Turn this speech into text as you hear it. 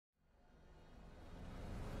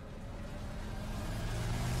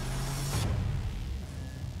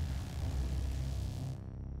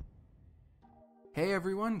Hey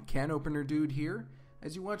everyone, Can Opener Dude here.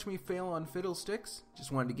 As you watch me fail on Fiddlesticks,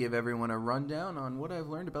 just wanted to give everyone a rundown on what I've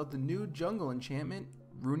learned about the new jungle enchantment,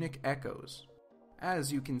 Runic Echoes.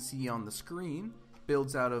 As you can see on the screen,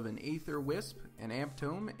 builds out of an Aether Wisp, an Amp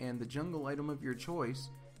Tome, and the jungle item of your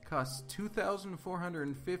choice, costs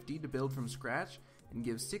 2,450 to build from scratch, and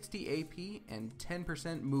gives 60 AP and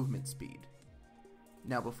 10% movement speed.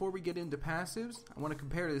 Now before we get into passives, I want to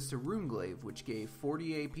compare this to Runeglaive, which gave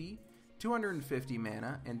 40 AP, 250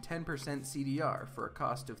 mana, and 10% CDR for a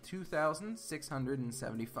cost of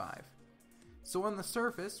 2,675. So on the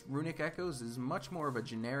surface, Runic Echoes is much more of a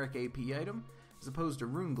generic AP item, as opposed to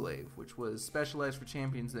Runeglaive, which was specialized for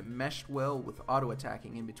champions that meshed well with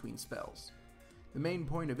auto-attacking in between spells. The main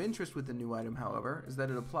point of interest with the new item, however, is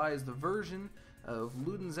that it applies the version of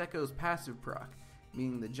Luden's Echo's passive proc,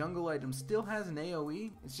 meaning the jungle item still has an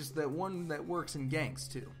AoE, it's just that one that works in ganks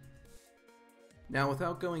too. Now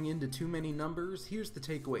without going into too many numbers, here's the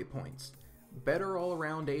takeaway points. Better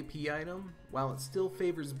all-around AP item, while it still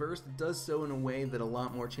favors burst, it does so in a way that a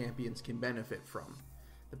lot more champions can benefit from.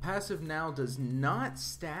 The passive now does not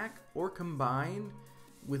stack or combine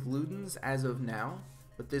with Luden's as of now,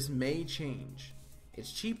 but this may change.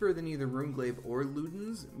 It's cheaper than either Runeglaive or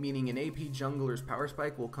Luden's, meaning an AP jungler's power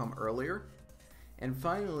spike will come earlier. And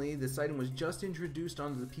finally, this item was just introduced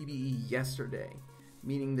onto the PBE yesterday,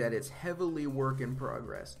 meaning that it's heavily work in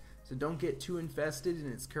progress, so don't get too invested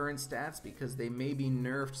in its current stats because they may be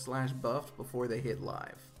nerfed/buffed before they hit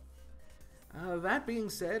live. That being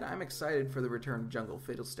said, I'm excited for the return of Jungle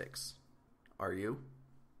Fiddlesticks. Are you?